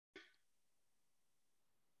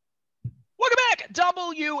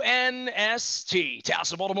WNST,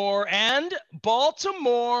 Towson, Baltimore, and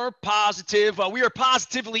Baltimore Positive. We are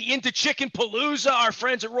positively into Chicken Palooza, our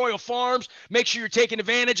friends at Royal Farms. Make sure you're taking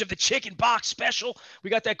advantage of the Chicken Box Special. We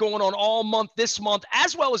got that going on all month this month,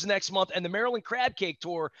 as well as next month, and the Maryland Crab Cake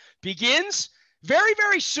Tour begins very,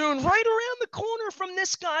 very soon, right around the corner from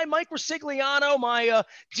this guy, Mike Ricigliano, my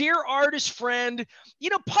dear artist friend. You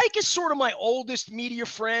know, Pike is sort of my oldest media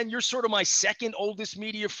friend. You're sort of my second oldest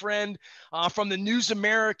media friend from the News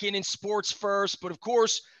American and Sports First. But, of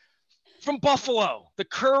course, from Buffalo, the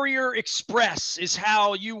Courier Express is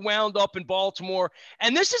how you wound up in Baltimore.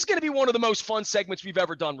 And this is going to be one of the most fun segments we've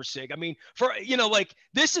ever done, Ricig. I mean,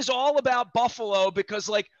 this is all about Buffalo because,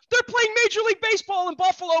 they're playing Major League Baseball in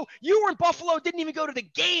Buffalo. You were in Buffalo, didn't even go to the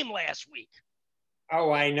game last week.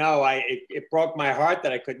 Oh, I know. It broke my heart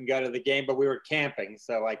that I couldn't go to the game, but we were camping,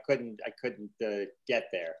 so I couldn't get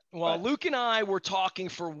there. Well, Luke and I were talking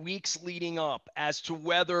for weeks leading up as to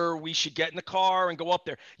whether we should get in the car and go up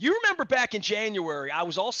there. You remember back in January, I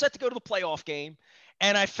was all set to go to the playoff game,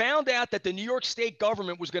 and I found out that the New York State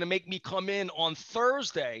government was going to make me come in on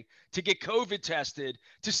Thursday to get COVID tested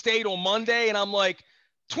to stay till Monday, and I'm like,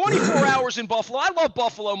 24 hours in Buffalo. I love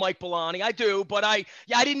Buffalo, Mike Billoni. I do, but I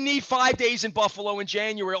didn't need 5 days in Buffalo in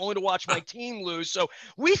January only to watch my team lose. So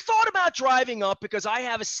we thought about driving up because I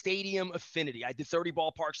have a stadium affinity. I did 30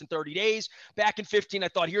 ballparks in 30 days. Back in 15, I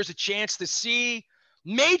thought here's a chance to see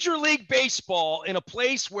Major League Baseball in a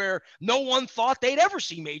place where no one thought they'd ever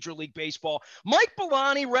see Major League Baseball. Mike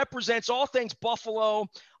Billoni represents all things Buffalo.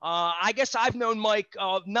 I guess I've known Mike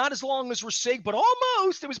not as long as Ricig, but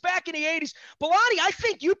almost. It was back in the 80s. Billoni, I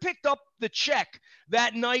think you picked up the check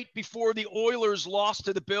that night before the Oilers lost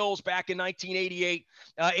to the Bills back in 1988,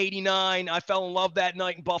 89. I fell in love that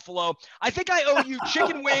night in Buffalo. I think I owe you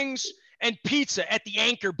chicken wings and pizza at the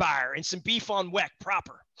Anchor Bar and some beef on weck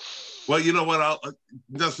proper. Well, you know what?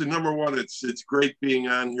 Dustin, number one, it's great being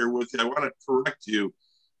on here with you. I want to correct you.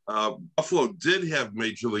 Buffalo did have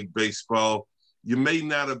Major League Baseball. You may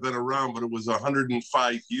not have been around, but it was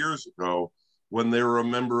 105 years ago when they were a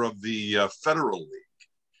member of the Federal League.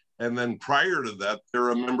 And then prior to that, they were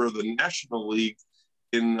a member of the National League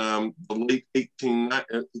in the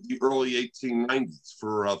early 1890s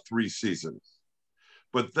for 3 seasons.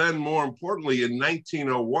 But then more importantly, in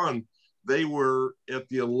 1901, they were at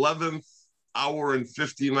the 11th hour and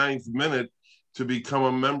 59th minute to become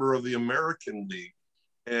a member of the American League.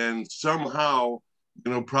 And somehow,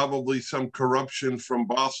 probably some corruption from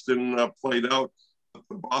Boston played out.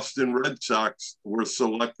 The Boston Red Sox were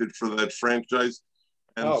selected for that franchise.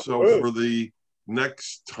 And for the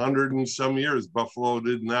next 100 and some years, Buffalo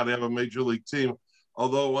did not have a major league team.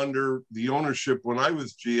 Although under the ownership, when I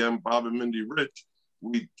was GM, Bob and Mindy Rich,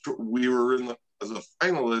 we were as a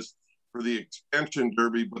finalist for the expansion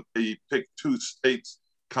derby, but they picked 2 states,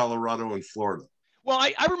 Colorado and Florida. Well,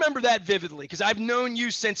 I remember that vividly because I've known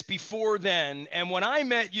you since before then. And when I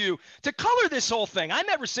met you, to color this whole thing, I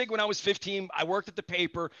met Ricig when I was 15. I worked at the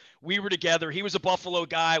paper. We were together. He was a Buffalo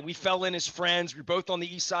guy. We fell in as friends. We were both on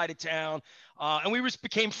the east side of town. And we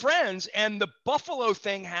became friends. And the Buffalo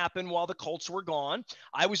thing happened while the Colts were gone.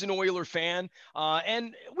 I was an Oiler fan.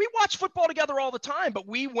 And we watched football together all the time. But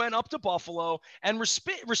we went up to Buffalo. And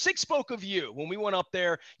Ricig spoke of you when we went up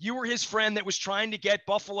there. You were his friend that was trying to get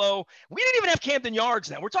Buffalo. We didn't even have Camden Yards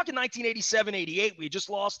then. We're talking 1987, 88. We had just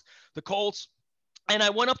lost the Colts. And I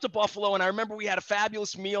went up to Buffalo, and I remember we had a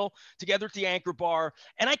fabulous meal together at the Anchor Bar.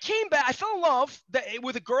 And I came back. I fell in love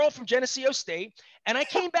with a girl from Geneseo State, and I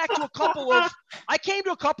came back to a couple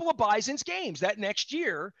of Bison's games that next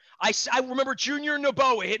year. I remember Junior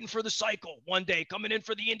Noboa hitting for the cycle one day, coming in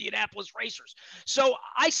for the Indianapolis Racers. So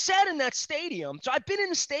I sat in that stadium. So I've been in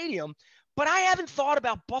the stadium, but I haven't thought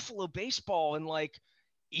about Buffalo baseball in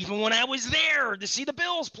even when I was there to see the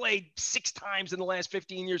Bills play 6 times in the last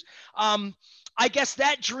 15 years. I guess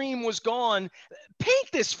that dream was gone.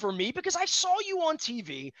 Paint this for me because I saw you on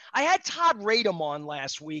TV. I had Todd Radom on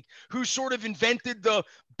last week, who sort of invented the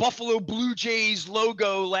Buffalo Blue Jays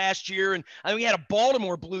logo last year. And we had a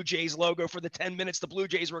Baltimore Blue Jays logo for the 10 minutes the Blue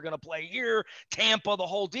Jays were going to play here, Tampa, the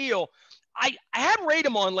whole deal. I had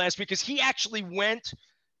Radom on last week because he actually went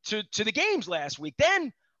to the games last week.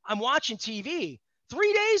 Then I'm watching TV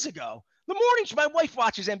 3 days ago. The morning show, my wife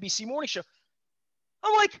watches NBC Morning Show.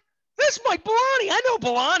 I'm like, this is Mike Billoni. I know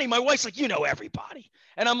Billoni. My wife's like, you know everybody.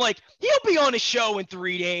 And I'm like, he'll be on the show in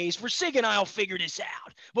 3 days. Ricig and I will figure this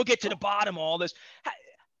out. We'll get to the bottom of all this.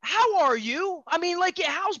 How are you? I mean,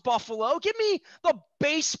 how's Buffalo? Give me the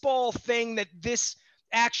baseball thing that this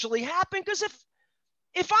actually happened. Because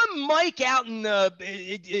if I'm Mike out in the,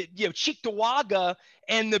 Cheektowaga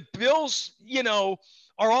and the Bills,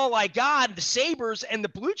 are all I got, the Sabres and the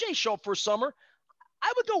Blue Jays show up for summer,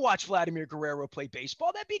 I would go watch Vladimir Guerrero play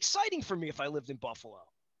baseball. That'd be exciting for me if I lived in Buffalo.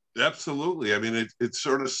 Absolutely. I mean, it's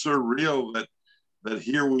sort of surreal that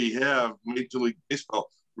here we have Major League Baseball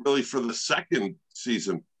really for the second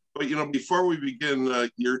season. But, before we begin,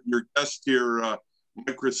 your guest here,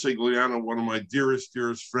 Mike Ricig, one of my dearest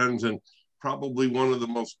friends, and probably one of the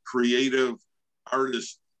most creative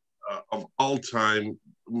artists of all time,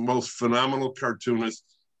 most phenomenal cartoonist,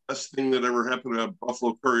 best thing that ever happened to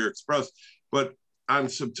Buffalo Courier Express. But on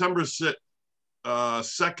September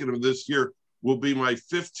 2nd of this year will be my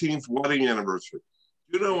 15th wedding anniversary.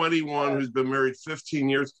 Do you know anyone who's been married 15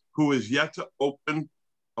 years who is yet to open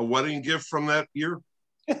a wedding gift from that year?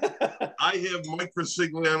 I have Mike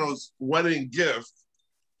Ricigliano's wedding gift,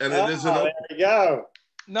 and it is there you go.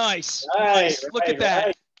 Nice. Right, nice. Look at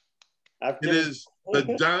that. Right. It is the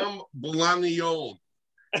Dom Belloni,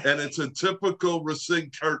 and it's a typical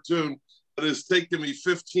Ricig cartoon that has taken me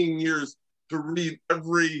 15 years to read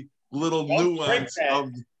every little nuance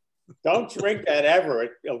of. Don't drink that ever.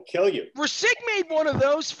 It'll kill you. Ricig made one of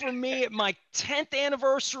those for me at my 10th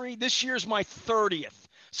anniversary. This year's my 30th.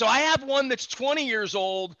 So I have one that's 20 years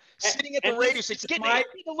old sitting at the radio. It's getting a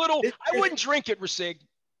little, I wouldn't drink it, Ricig.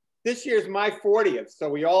 This year's my 40th, so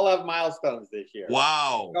we all have milestones this year.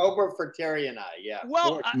 Wow. October for Terry and I, yeah.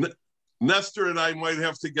 Well, Nestor and I might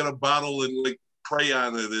have to get a bottle and pray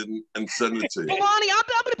on it and send it to you. Billoni, I'm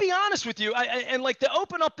going to be honest with you. And to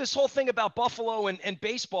open up this whole thing about Buffalo and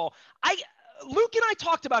baseball, Luke and I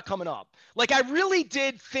talked about coming up. I really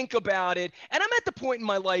did think about it. And I'm at the point in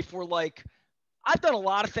my life where I've done a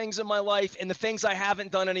lot of things in my life, and the things I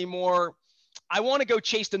haven't done anymore, I want to go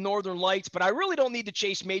chase the Northern Lights, but I really don't need to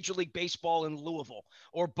chase Major League Baseball in Louisville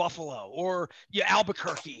or Buffalo or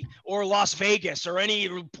Albuquerque or Las Vegas or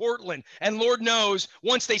Portland. And Lord knows,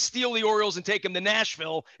 once they steal the Orioles and take them to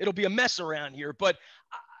Nashville, it'll be a mess around here. But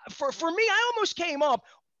for me, I almost came up.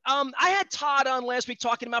 I had Todd on last week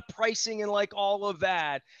talking about pricing and all of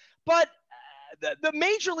that. But the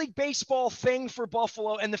Major League Baseball thing for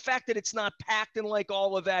Buffalo and the fact that it's not packed and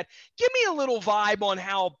all of that, give me a little vibe on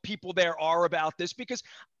how people there are about this, because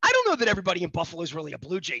I don't know that everybody in Buffalo is really a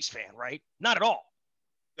Blue Jays fan, right? Not at all.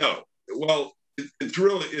 No. Well,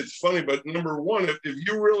 it's funny, but number one, if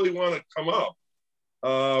you really want to come up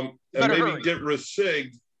and maybe hurry. Get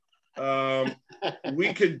Ricig,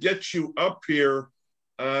 we could get you up here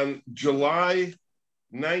on July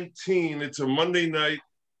 19. It's a Monday night.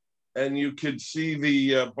 And you could see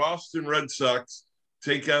the Boston Red Sox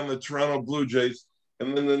take on the Toronto Blue Jays.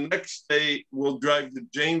 And then the next day, we'll drive to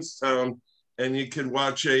Jamestown, and you can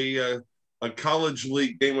watch a college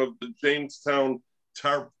league game of the Jamestown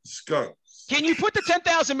Tarp Skunks. Can you put the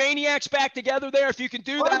 10,000 Maniacs back together there? If you can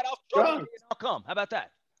do that, I'll come. How about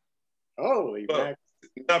that? Holy man.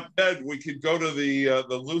 Not bad. We could go to the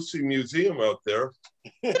Lucy Museum out there.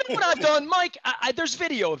 You know what I've done, Mike? There's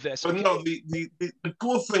video of this. But okay? no, the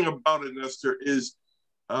cool thing about it, Nestor, is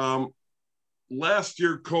last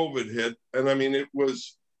year COVID hit, and I mean it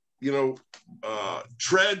was,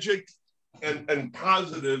 tragic and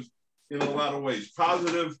positive in a lot of ways.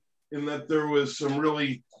 Positive in that there was some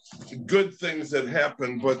really good things that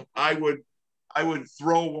happened, but I would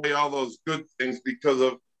throw away all those good things because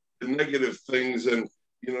of the negative things and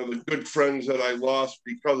the good friends that I lost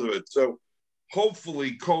because of it. So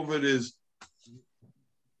hopefully COVID is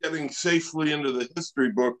getting safely into the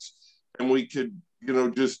history books and we could,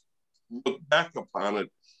 just look back upon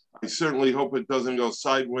it. I certainly hope it doesn't go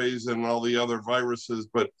sideways and all the other viruses,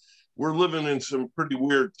 but we're living in some pretty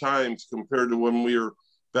weird times compared to when we were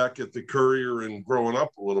back at the Courier and growing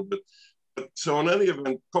up a little bit. So in any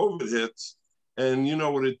event, COVID hits, and you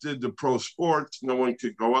know what it did to pro sports. No one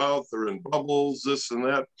could go out. They're in bubbles, this and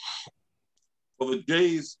that. Well, the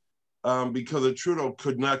Jays, because of Trudeau,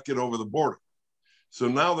 could not get over the border. So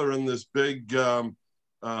now they're in this big, where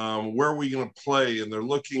are we going to play? And they're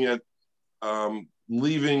looking at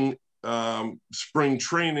leaving spring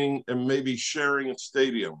training and maybe sharing a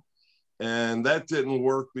stadium. And that didn't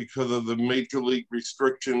work because of the major league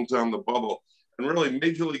restrictions on the bubble. And really,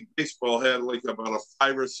 Major League Baseball had about a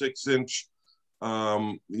 5 or 6 inch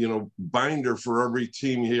binder for every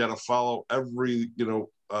team. You got to follow every,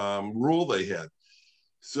 rule they had.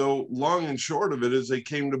 So long and short of it is they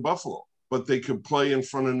came to Buffalo, but they could play in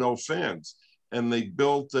front of no fans. And they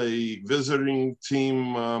built a visiting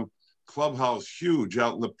team clubhouse, huge,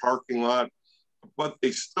 out in the parking lot. But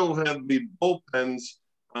they still had the bullpens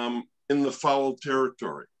in the foul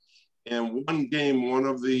territory. And one game, one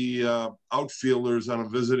of the outfielders on a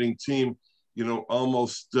visiting team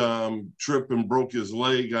almost tripped and broke his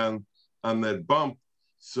leg on that bump.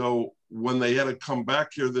 So when they had to come back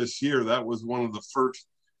here this year, that was one of the first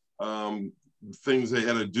things they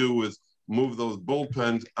had to do was move those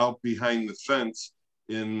bullpens out behind the fence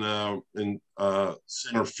in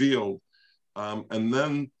center field. And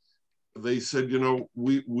then they said,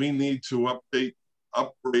 we need to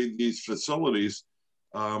upgrade these facilities.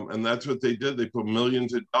 And that's what they did. They put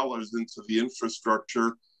millions of dollars into the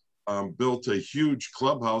infrastructure, built a huge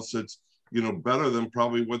clubhouse that's, better than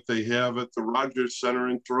probably what they have at the Rogers Center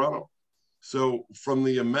in Toronto. So from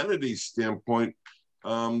the amenities standpoint,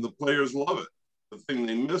 the players love it. The thing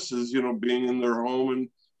they miss is, being in their home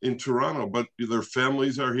in Toronto, but their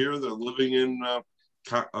families are here. They're living in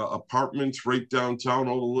apartments right downtown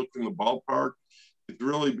overlooking the ballpark. It's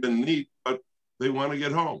really been neat, but they want to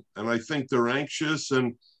get home. And I think they're anxious.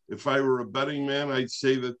 And if I were a betting man, I'd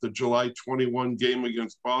say that the July 21 game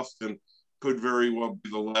against Boston could very well be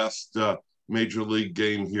the last major league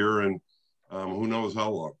game here. And who knows how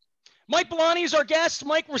long. Mike Billoni is our guest.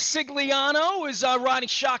 Mike Ricigliano is riding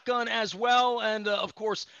shotgun as well. And, of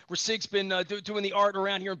course, Ricig's been doing the art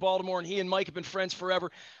around here in Baltimore, and he and Mike have been friends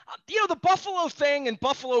forever. The Buffalo thing and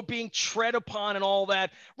Buffalo being tread upon and all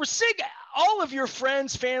that. Ricig, all of your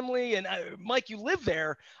friends, family, and Mike, you live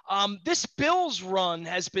there. This Bills run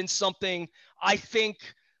has been something I think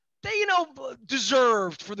they,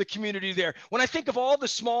 deserved for the community there. When I think of all the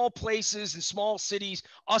small places and small cities,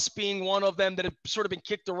 us being one of them that have sort of been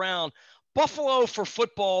kicked around, Buffalo for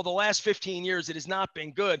football, the last 15 years, it has not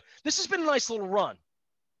been good. This has been a nice little run.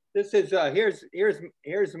 This is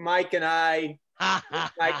here's Mike and I.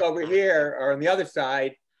 Mike over here, or on the other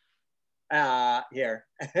side, here,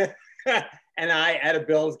 and I at a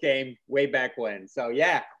Bills game way back when. So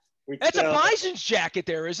yeah. That's a Bison's jacket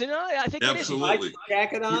there, isn't it? I think absolutely. It is.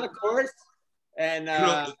 Jacket on, of course. And,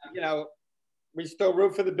 we still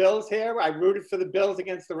root for the Bills here. I rooted for the Bills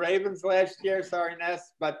against the Ravens last year. Sorry,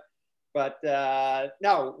 Ness. But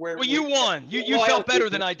no. Well, you won. You felt better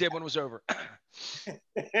than I did when it was over.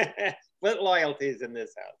 Split loyalties in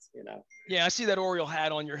this house, Yeah, I see that Oriole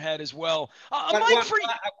hat on your head as well. Mike,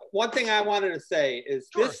 one thing I wanted to say is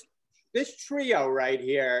sure. this trio right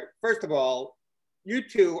here, first of all, you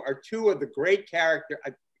two are two of the great characters.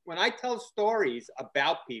 When I tell stories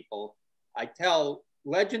about people, I tell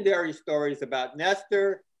legendary stories about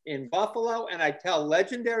Nestor in Buffalo, and I tell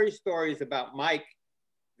legendary stories about Mike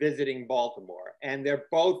visiting Baltimore. And they're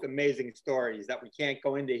both amazing stories that we can't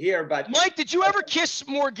go into here. But Mike, did you ever kiss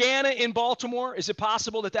Morgana in Baltimore? Is it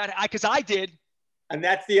possible because I did. And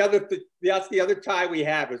that's the other tie we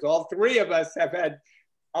have, is all three of us have had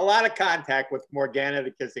a lot of contact with Morgana,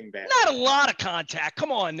 the kissing band. Not a lot of contact.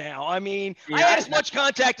 Come on now. I mean, yeah, I had as much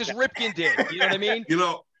contact as Ripken did. You know what I mean?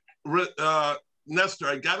 Nestor,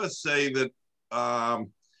 I got to say that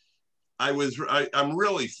I'm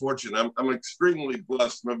really fortunate. I'm extremely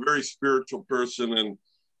blessed. I'm a very spiritual person.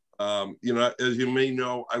 And, as you may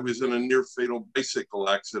know, I was in a near fatal bicycle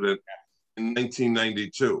accident in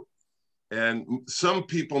 1992. And some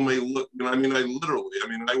people may look, I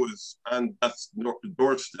was on death's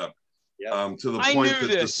doorstep to the point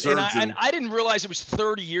that the surgeon. And I didn't realize it was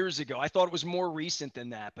 30 years ago. I thought it was more recent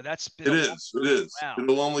than that, but that's been. It is. Wow.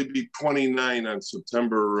 It'll only be 29 on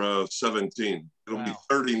September 17. It'll be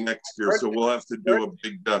 30 next year. So we'll have to do a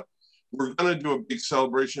big, we're going to do a big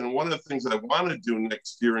celebration. And one of the things I want to do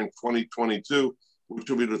next year in 2022, which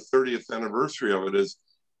will be the 30th anniversary of it, is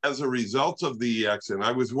as a result of the accident,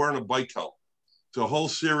 I was wearing a bike helmet. It's a whole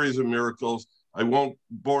series of miracles. I won't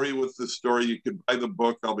bore you with the story. You can buy the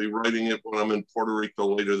book. I'll be writing it when I'm in Puerto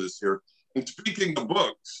Rico later this year. And speaking of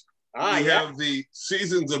books, we have the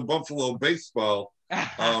Seasons of Buffalo Baseball,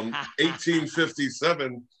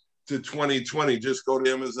 1857 to 2020. Just go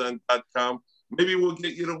to Amazon.com. Maybe we'll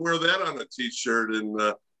get you to wear that on a T-shirt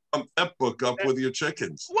and pump that book up with your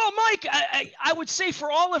chickens. Well, Mike, I would say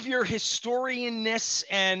for all of your historianness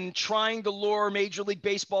and trying to lure Major League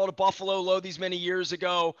Baseball to Buffalo these many years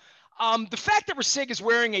ago, the fact that Ricig is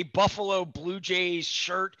wearing a Buffalo Blue Jays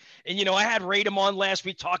shirt, and, I had Radom on last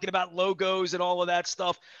week talking about logos and all of that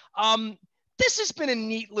stuff. This has been a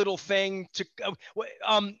neat little thing to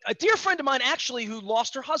a dear friend of mine, actually, who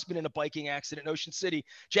lost her husband in a biking accident in Ocean City,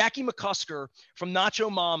 Jackie McCusker from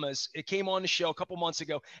Nacho Mamas. It came on the show a couple months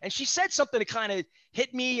ago, and she said something that kind of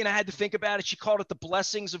hit me, and I had to think about it. She called it the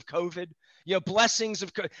blessings of COVID. Blessings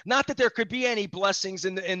of not that there could be any blessings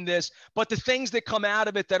in this, but the things that come out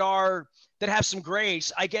of it that have some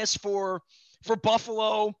grace, I guess, for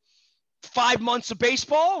Buffalo. 5 months of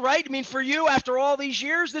baseball, right? I mean, for you, after all these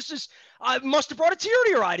years, this is must have brought a tear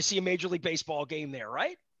to your eye to see a Major League Baseball game there,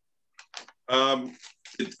 right?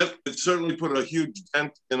 It certainly put a huge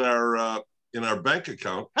dent in our bank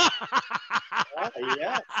account.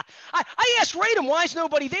 Yeah. I asked Radom, why is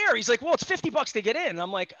nobody there? He's like, well, it's $50 to get in. And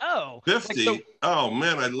I'm like, oh. 50? Like, so, oh,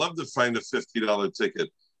 man, I'd love to find a $50 ticket.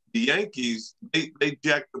 The Yankees, they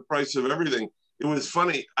jacked the price of everything. It was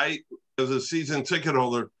funny. As a season ticket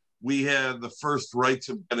holder, we had the first rights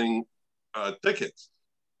of getting tickets.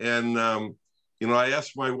 And, I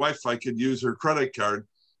asked my wife if I could use her credit card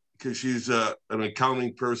because she's an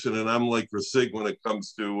accounting person, and I'm like Ricig when it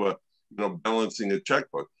comes to, balancing a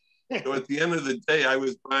checkbook. So at the end of the day, I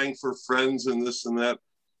was buying for friends and this and that.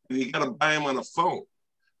 And you got to buy them on a phone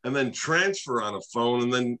and then transfer on a phone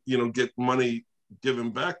and then, get money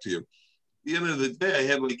given back to you. At the end of the day, I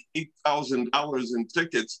had like $8,000 in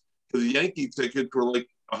tickets. The Yankee tickets were like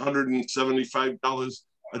 $175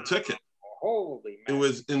 a ticket. Holy man. It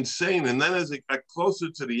was insane. And then as it got closer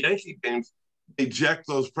to the Yankee games, they jacked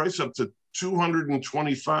those prices up to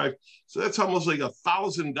 $225. So that's almost like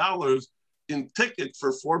 $1,000 in tickets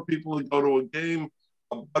for 4 people to go to a game.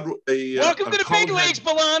 Welcome to the big leagues,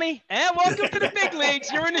 Billoni. Welcome to the big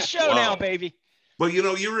leagues. You're in the show now, baby. But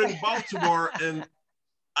you're in Baltimore, and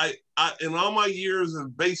I in all my years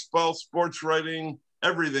of baseball, sports writing,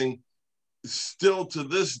 everything, still to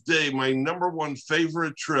this day, my number one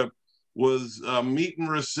favorite trip was meeting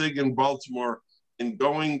Ricig in Baltimore and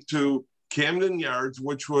going to Camden Yards,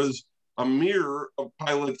 which was a mirror of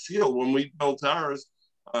Pilot Field. When we built ours,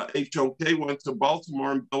 HOK went to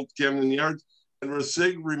Baltimore and built Camden Yards. And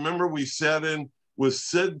Ricig, remember, we sat in with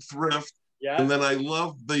Sid Thrift. Yeah. And then I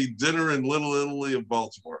loved the dinner in Little Italy of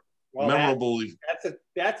Baltimore. Well, memorable.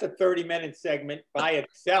 That's a 30-minute segment by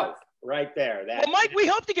itself right there. Well, Mike, we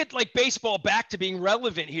hope to get baseball back to being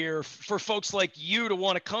relevant here for folks like you to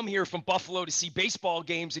want to come here from Buffalo to see baseball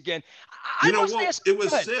games again. It was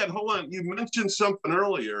sad. Hold on. You mentioned something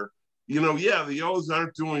earlier. The O's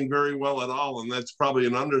aren't doing very well at all, and that's probably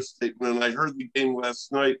an understatement. And I heard the game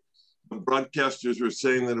last night. The broadcasters were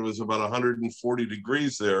saying that it was about 140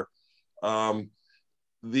 degrees there. That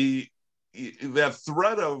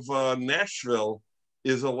threat of Nashville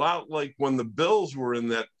is a lot like when the Bills were in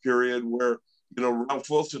that period where, Ralph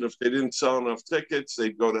Wilson, if they didn't sell enough tickets,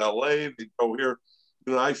 they'd go to LA, they'd go here.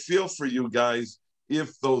 I feel for you guys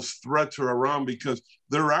if those threats are around, because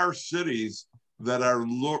there are cities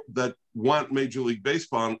that want Major League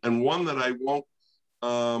Baseball, and one that I won't,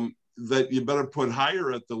 that you better put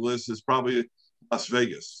higher at the list is probably Las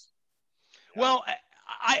Vegas. Well,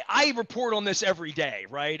 I report on this every day,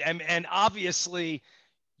 right? And obviously,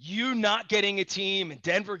 you not getting a team, and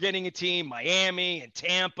Denver getting a team, Miami and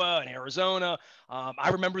Tampa and Arizona. I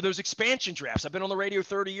remember those expansion drafts. I've been on the radio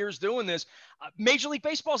 30 years doing this. Major League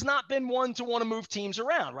Baseball's not been one to want to move teams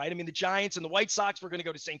around, right? I mean, the Giants and the White Sox were going to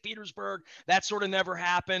go to St. Petersburg. That sort of never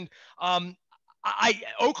happened.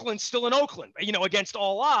 Oakland's still in Oakland, against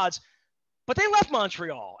all odds. But they left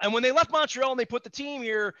Montreal. And when they left Montreal and they put the team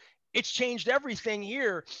here, it's changed everything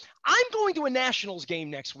here. I'm going to a Nationals game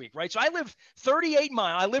next week, right? So I live 38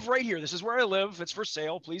 miles. I live right here. This is where I live. It's for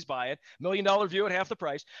sale. Please buy it. $1 million view at half the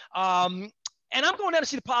price. And I'm going down to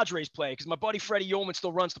see the Padres play because my buddy Freddie Ullman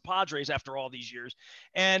still runs the Padres after all these years.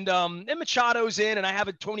 And Machado's in, and I have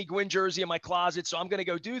a Tony Gwynn jersey in my closet, so I'm going to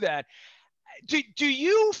go do that. Do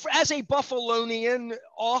you, as a Buffalonian,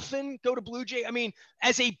 often go to Blue Jay? I mean,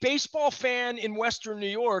 as a baseball fan in Western New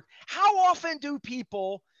York, how often do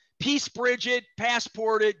people Peace Bridge it,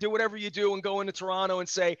 passport it, do whatever you do, and go into Toronto and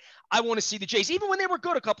say, I want to see the Jays, even when they were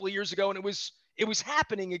good a couple of years ago and it was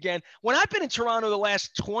happening again? When I've been in Toronto the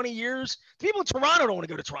last 20 years, people in Toronto don't want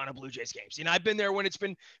to go to Toronto Blue Jays games. I've been there when it's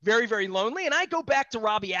been very, very lonely. And I go back to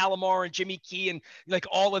Robbie Alomar and Jimmy Key and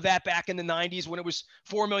all of that back in the 90s when it was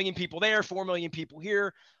 4 million people there, 4 million people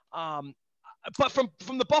here. But from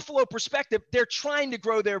the Buffalo perspective, they're trying to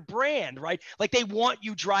grow their brand, right? Like they want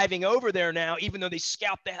you driving over there now, even though they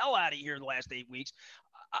scalped the hell out of you in the last 8 weeks.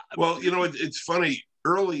 Well, it's funny.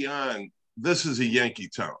 Early on, this is a Yankee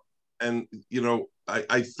town. And,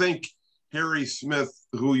 I think Harry Smith,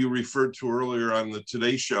 who you referred to earlier on the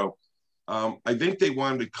Today Show, I think they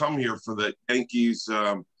wanted to come here for the Yankees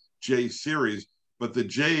Jays series, but the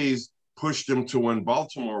Jays pushed them to when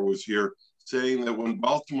Baltimore was here, saying that when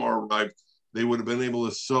Baltimore arrived, they would have been able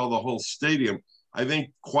to sell the whole stadium. I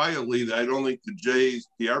think quietly, I don't think the Jays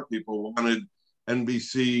PR people wanted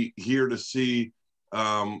NBC here to see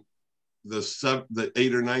the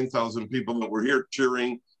 8,000 or 9,000 people that were here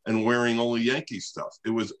cheering and wearing only Yankee stuff. It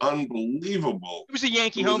was unbelievable. It was a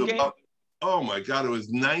Yankee home game. Oh my God, it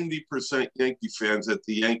was 90% Yankee fans at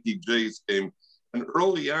the Yankee Jays game. And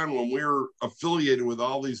early on, when we were affiliated with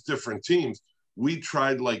all these different teams, we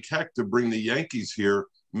tried like heck to bring the Yankees here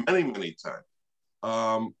many, many times.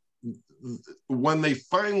 when they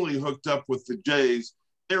finally hooked up with the Jays,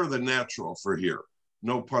 they're the natural for here.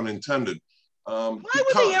 No pun intended. Why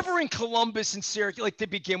were they ever in Columbus and Syracuse, like, to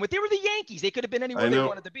begin with? They were the Yankees. They could have been anywhere they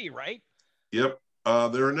wanted to be, right? Yep.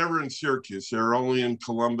 They were never in Syracuse. They were only in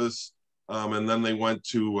Columbus, and then they went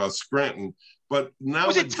to Scranton. But now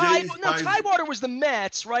was it Tidewater was the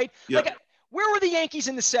Mets, right? Yeah. Like, where were the Yankees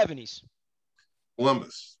in the 70s?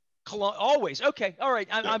 Columbus. Always. Okay. All right.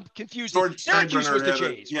 I'm confused. George Syracuse was the had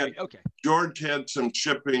Jays, right? Okay. George had some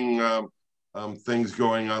shipping things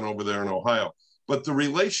going on over there in Ohio. But the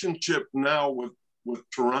relationship now with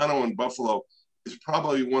Toronto and Buffalo is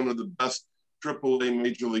probably one of the best AAA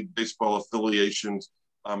Major League Baseball affiliations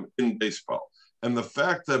in baseball. And the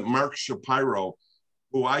fact that Mark Shapiro,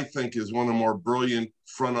 who I think is one of the more brilliant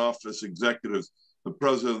front office executives, the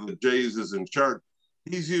president of the Jays, is in charge,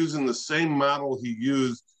 he's using the same model he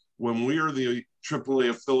used when we were the AAA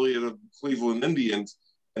affiliate of the Cleveland Indians,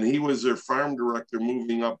 and he was their farm director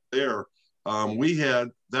moving up there.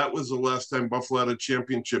 That was the last time Buffalo had a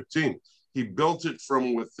championship team. He built it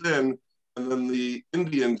from within, and then the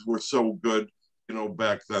Indians were so good,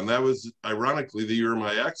 back then. That was ironically the year of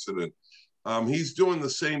my accident. He's doing the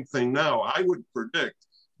same thing now. I would predict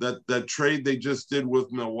that trade they just did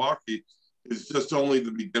with Milwaukee is just only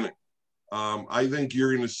the beginning. I think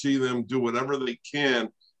you're going to see them do whatever they can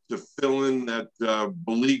to fill in that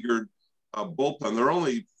beleaguered bullpen. They're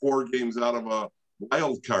only 4 games out of a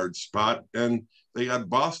wild card spot, and they got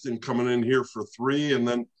Boston coming in here for 3, and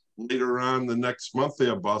then later on the next month they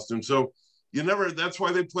have Boston. So that's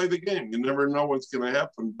why they play the game. You never know what's going to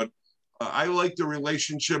happen. But I like the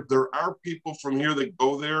relationship. There are people from here that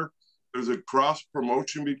go there. There's a cross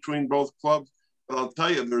promotion between both clubs. But I'll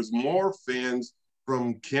tell you, there's more fans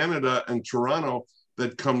from Canada and Toronto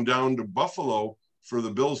that come down to Buffalo for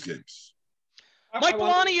the Bills games. Mike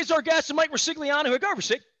Billoni is our guest, and Mike Ricigliano. Go,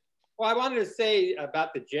 Ricig. Well, I wanted to say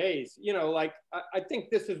about the Jays, I think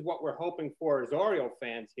this is what we're hoping for as Oriole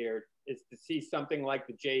fans here, is to see something like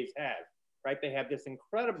the Jays have, right? They have this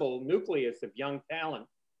incredible nucleus of young talent,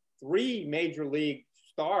 3 major league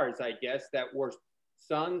stars, I guess, that were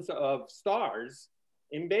sons of stars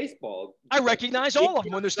in baseball. I recognize all of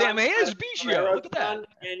them when they're standing. Here's Biggio. Look at that.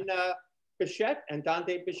 And Bichette and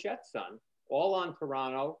Dante Bichette's son, all on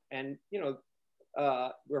Toronto. And,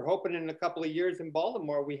 we're hoping in a couple of years in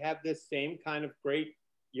Baltimore, we have this same kind of great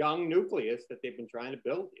young nucleus that they've been trying to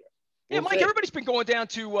build here. Yeah, Mike, everybody's been going down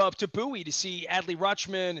to Bowie to see Adley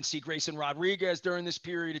Rutschman and see Grayson Rodriguez during this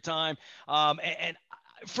period of time. And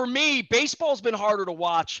for me, baseball's been harder to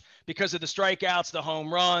watch because of the strikeouts, the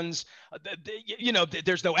home runs.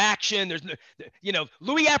 There's no action. There's no,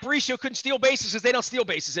 Louis Aparicio couldn't steal bases because they don't steal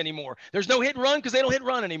bases anymore. There's no hit and run because they don't hit and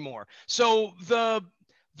run anymore. So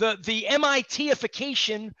the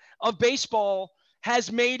MIT-ification of baseball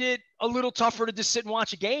has made it a little tougher to just sit and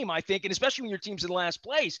watch a game, I think, and especially when your team's in last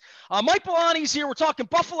place. Mike Billoni's here. We're talking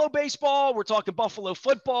Buffalo baseball. We're talking Buffalo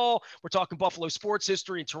football. We're talking Buffalo sports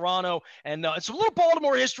history in Toronto, and it's a little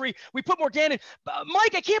Baltimore history. We put more Gannon.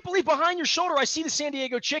 Mike, I can't believe behind your shoulder I see the San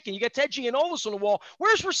Diego Chicken. You got Ted Giannoulis on the wall.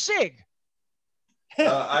 Where's Ricig?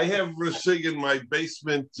 I have Ricig in my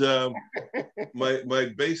basement, my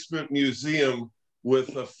basement museum,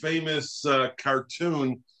 with a famous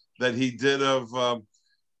cartoon that he did of,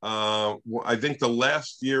 I think, the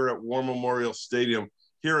last year at War Memorial Stadium.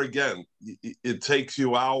 Here again, it takes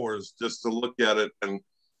you hours just to look at it. And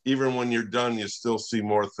even when you're done, you still see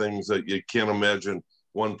more things that you can't imagine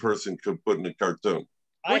one person could put in a cartoon.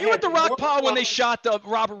 Were you at the Rock Pile when they shot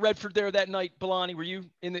Robert Redford there that night, Billoni? Were you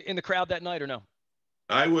in the crowd that night or no?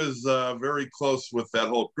 I was very close with that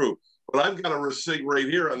whole crew. But I've got a Ricig right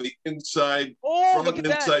here on the inside, front and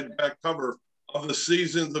inside back cover of the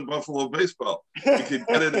Seasons of Buffalo Baseball. You can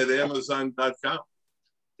get it at Amazon.com.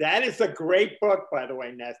 That is a great book, by the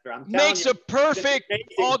way, Nestor. Makes a perfect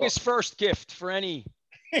August 1st gift for any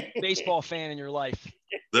baseball fan in your life.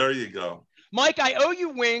 There you go. Mike, I owe you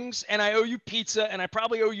wings, and I owe you pizza, and I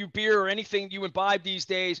probably owe you beer or anything you imbibe these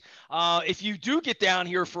days. If you do get down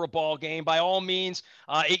here for a ball game, by all means,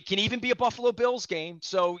 it can even be a Buffalo Bills game.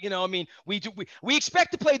 So, we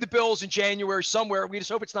expect to play the Bills in January somewhere. We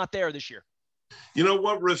just hope it's not there this year. You know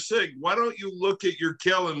what, Ricig, why don't you look at your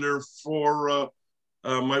calendar for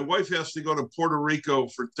my wife has to go to Puerto Rico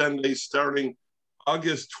for 10 days starting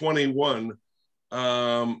August 21.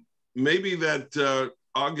 Maybe that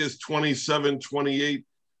August 27, 28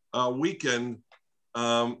 weekend.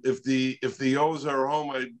 If the O's are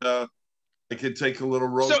home, I could take a little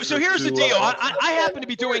road So trip here's the to, deal. I happen to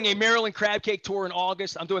be doing a Maryland crab cake tour in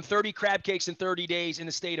August. I'm doing 30 crab cakes in 30 days in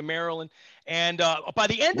the state of Maryland. And by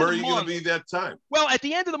the end where of are the you going month, to be that time? well, at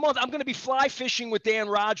the end of the month, I'm going to be fly fishing with Dan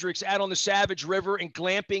Rodricks out on the Savage River and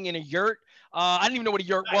glamping in a yurt. I didn't even know what a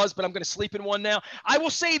yurt was, but I'm going to sleep in one now. I will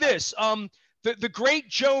say this. The great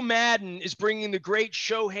Joe Madden is bringing the great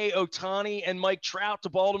Shohei Ohtani and Mike Trout to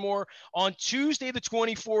Baltimore on Tuesday the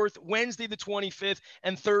 24th, Wednesday the 25th,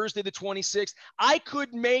 and Thursday the 26th. I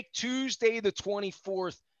could make Tuesday the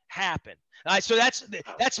 24th happen. So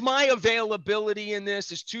that's my availability in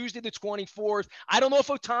this is Tuesday the 24th. I don't know if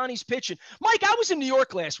Ohtani's pitching. Mike, I was in New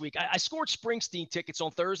York last week. I scored Springsteen tickets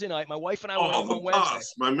on Thursday night. My wife and I went up on Wednesday.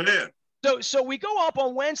 Boss, my man. So we go up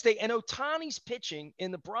on Wednesday, and Ohtani's pitching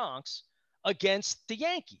in the Bronx against the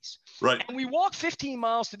Yankees. Right. And we walked 15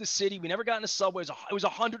 miles to the city. We never got in a subway. It was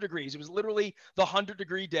 100 degrees. It was literally the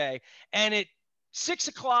 100-degree day. And at 6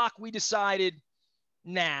 o'clock, we decided,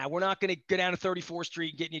 nah, we're not going to go down to 34th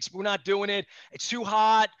Street and get we're not doing it. It's too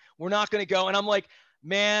hot. We're not going to go. And I'm like,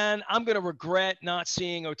 man, I'm going to regret not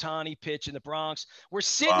seeing Ohtani pitch in the Bronx. We're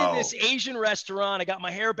sitting in this Asian restaurant. I got my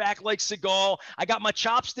hair back like Seagal. I got my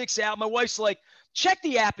chopsticks out. My wife's like, check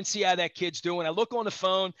the app and see how that kid's doing. I look on the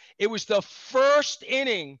phone. It was the first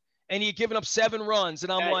inning, and he had given up 7 runs.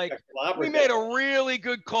 And I'm like, we made a really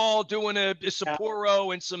good call doing a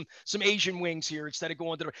Sapporo and some Asian wings here instead of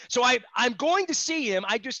going to the – so I'm going to see him.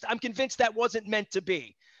 I'm convinced that wasn't meant to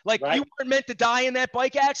be. Like, you weren't meant to die in that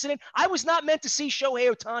bike accident. I was not meant to see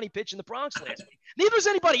Shohei Ohtani pitch in the Bronx last week. Neither was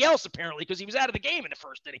anybody else, apparently, because he was out of the game in the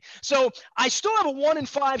first inning. So I still have a 1 in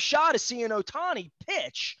 5 shot of seeing Ohtani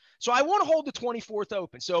pitch. So I want to hold the 24th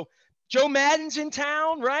open. So Joe Madden's in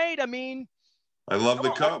town, right? I mean, I love the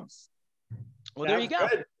Cubs. Well, there you go.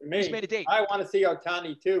 Just made a date. I want to see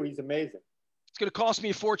Ohtani too. He's amazing. It's going to cost me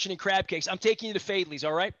a fortune in crab cakes. I'm taking you to Fadley's,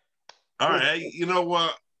 all right? All right. You know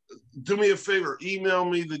what? Do me a favor. Email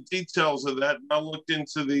me the details of that. I'll look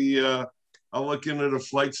into the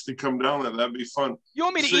flights to come down there. That'd be fun. You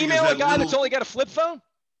want me to email a guy that's only got a flip phone?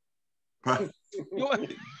 I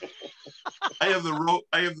have the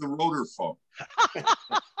rotor phone.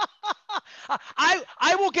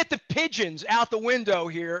 I will get the pigeons out the window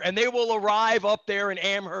here, and they will arrive up there in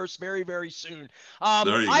Amherst very, very soon.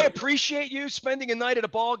 I appreciate you spending a night at a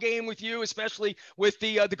ball game with you, especially with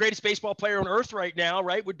the greatest baseball player on earth right now.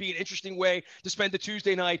 Right, would be an interesting way to spend the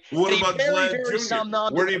Tuesday night. What about Vlad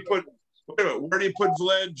Jr.? Where do you put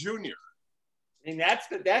Vlad Jr.? I mean, that's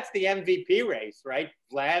the MVP race, right?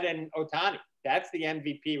 Vlad and Ohtani. That's the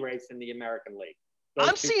MVP race in the American League.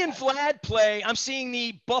 I'm seeing Vlad play. I'm seeing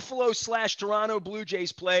the Buffalo/Toronto Blue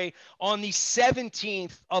Jays play on the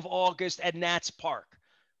 17th of August at Nats Park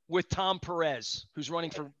with Tom Perez, who's running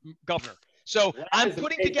for governor. So I'm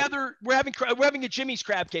putting together. We're having a Jimmy's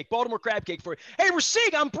crab cake, Baltimore crab cake for you. Hey,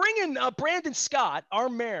 Ricig, I'm bringing Brandon Scott, our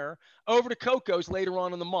mayor, over to Coco's later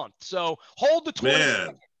on in the month. So hold the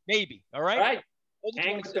 22nd, maybe. All right. All right.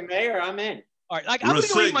 Hang with the mayor. I'm in. All right, like I'm going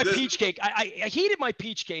to go eat my peach cake. I heated my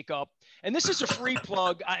peach cake up, and this is a free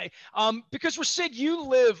plug. Because Ricig, you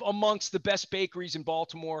live amongst the best bakeries in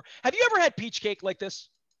Baltimore. Have you ever had peach cake like this?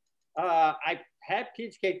 I had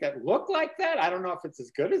peach cake that looked like that. I don't know if it's as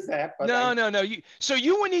good as that. But no.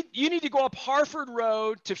 You need to go up Harford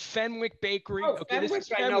Road to Fenwick Bakery. Oh, okay, Fenwick, this is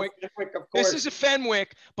Fenwick. of course. This is a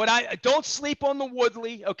Fenwick, but I don't sleep on the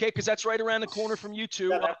Woodley, okay, because that's right around the corner from you too.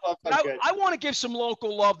 Yeah, I want to give some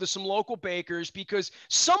local love to some local bakers because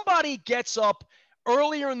somebody gets up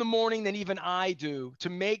earlier in the morning than even I do to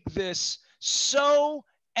make this so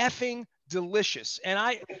effing delicious. And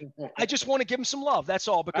I just want to give them some love. That's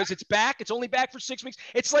all, because it's back. It's only back for 6 weeks.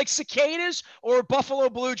 It's like cicadas or Buffalo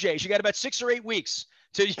Blue Jays. You got about 6 or 8 weeks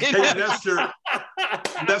to. Hey, Nestor,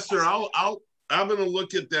 I'm going to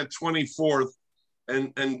look at that 24th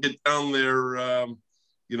and get down there.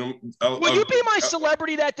 Will you be my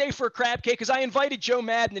celebrity that day for a crab cake? Because I invited Joe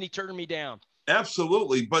Madden and he turned me down.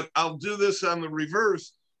 Absolutely, but I'll do this on the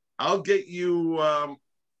reverse. I'll get you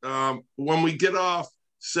when we get off.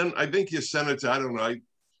 I think you sent it to, I don't know,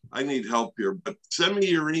 I need help here, but send me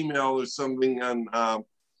your email or something and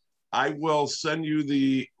I will send you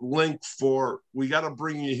the link we got to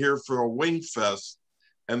bring you here for a Wing Fest,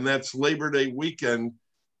 and that's Labor Day weekend.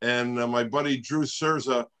 And my buddy Drew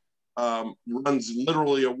Cerza runs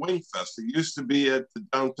literally a Wing Fest. It used to be at the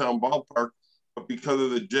downtown ballpark, but because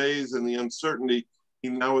of the Jays and the uncertainty, he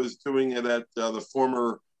now is doing it at the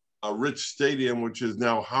former Rich Stadium, which is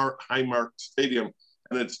now Highmark Stadium.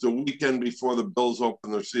 And it's the weekend before the Bills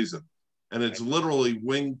open their season. And it's literally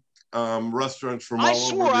wing restaurants from I all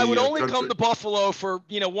swore over the I would only country. come to Buffalo for,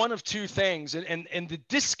 one of two things. And the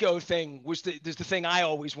disco thing was the thing I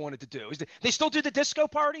always wanted to do. They still do the disco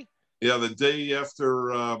party? Yeah, the day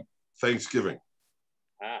after Thanksgiving.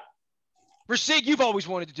 Ricig, you've always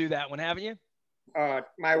wanted to do that one, haven't you?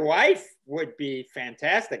 My wife would be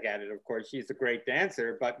fantastic at it. Of course, she's a great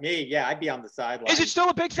dancer. But me, yeah, I'd be on the sideline. Is it still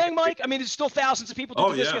a big thing, Mike? I mean, there's still thousands of people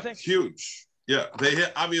do the disco thing? It's huge. Yeah, they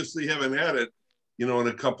obviously haven't had it, in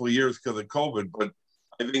a couple of years because of COVID. But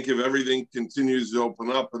I think if everything continues to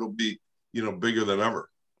open up, it'll be, bigger than ever.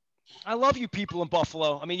 I love you people in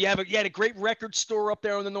Buffalo. I mean, you had a great record store up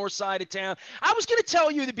there on the north side of town. I was going to tell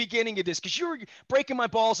you the beginning of this because you were breaking my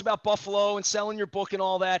balls about Buffalo and selling your book and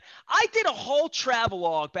all that. I did a whole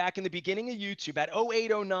travelogue back in the beginning of YouTube at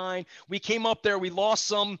 08, 09. We came up there. We lost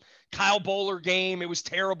some Kyle Bowler game. It was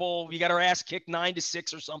terrible. We got our ass kicked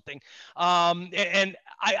 9-6 or something. And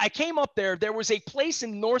I came up there. There was a place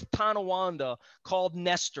in North Tonawanda called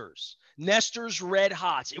Nestor's Red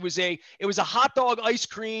Hots. It was a hot dog ice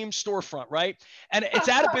cream storefront, right? And it's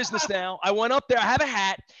out of business now. I went up there. I have a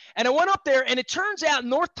hat, and I went up there, and it turns out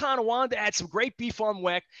North Tonawanda had some great beef on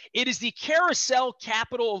weck. It is the carousel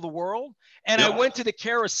capital of the world, and I went to the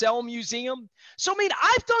Carousel Museum. So, I mean,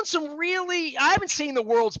 I've done some I haven't seen the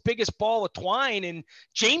world's biggest ball of twine in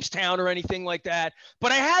Jamestown or anything like that,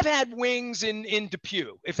 but I have had wings in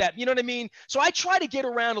Depew, if that, you know what I mean? So I try to get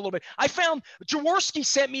around a little bit. I found Jaworski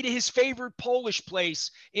sent me to his favorite Polish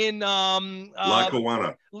place in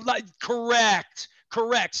Lackawanna.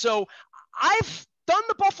 Correct. So I've done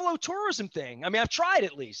the Buffalo tourism thing. I mean, I've tried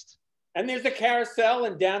at least. And there's a carousel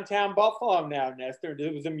in downtown Buffalo now, Nestor.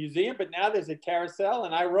 There was a museum, but now there's a carousel,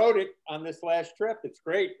 and I rode it on this last trip. It's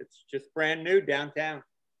great. It's just brand new downtown.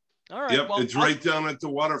 All right. Yep, well, it's right down at the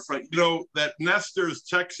waterfront. That Nestor's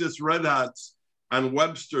Texas Red Hots on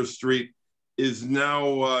Webster Street is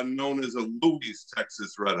now known as a Louis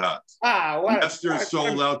Texas Red Hots. Nestor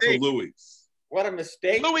sold out to Louis. What a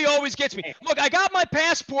mistake. Louis always gets me. Look, I got my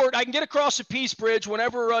passport. I can get across the Peace Bridge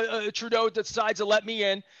whenever Trudeau decides to let me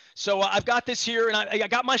in. So I've got this here, and I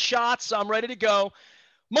got my shots. I'm ready to go.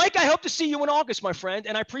 Mike, I hope to see you in August, my friend,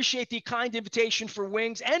 and I appreciate the kind invitation for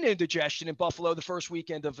wings and indigestion in Buffalo the first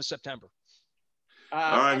weekend of September.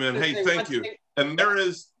 All right, man. Hey, thank you. And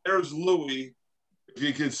there's Louis, if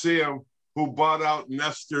you can see him, who bought out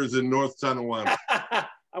Nestor's in North Tonawanda.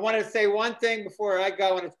 I want to say one thing before I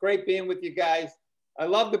go, and it's great being with you guys. I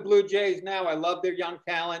love the Blue Jays now. I love their young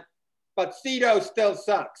talent, but Cito still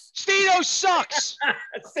sucks. Cito sucks.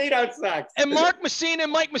 Cito sucks. And Mike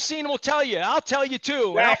Messina will tell you. I'll tell you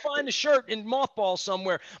too. And I'll find the shirt in mothball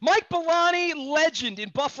somewhere. Mike Billoni, legend in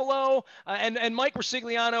Buffalo, and Mike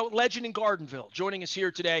Ricigliano, legend in Gardenville, joining us here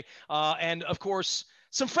today. And of course,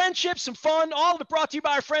 some friendship, some fun, all of it brought to you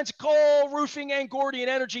by our friends at Cole Roofing and Gordian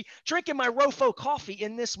Energy. Drinking my Rofo coffee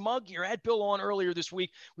in this mug here. I had Bill on earlier this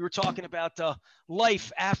week. We were talking about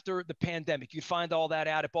life after the pandemic. You can find all that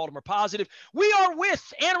out at Baltimore Positive. We are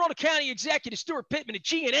with Anne Arundel County Executive Stuart Pittman at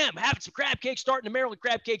G&M, having some crab cake, starting the Maryland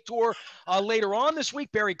Crab Cake Tour later on this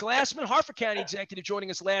week. Barry Glassman, Harford County Executive,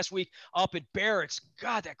 joining us last week up at Barrett's.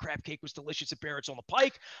 God, that crab cake was delicious at Barrett's on the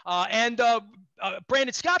Pike. And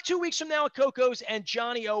Brandon Scott 2 weeks from now at Coco's, and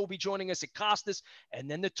Johnny O will be joining us at Costas, and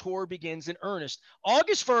then the tour begins in earnest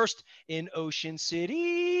August 1st in Ocean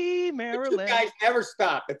City, Maryland. You guys never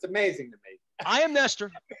stop. It's amazing to me. I am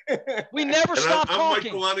Nestor. We never stop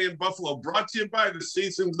talking. I'm Mike Billoni in Buffalo, brought to you by the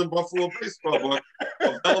Seasons in Buffalo baseball book,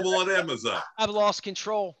 available on Amazon. I've lost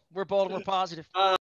control. We're Baltimore Positive.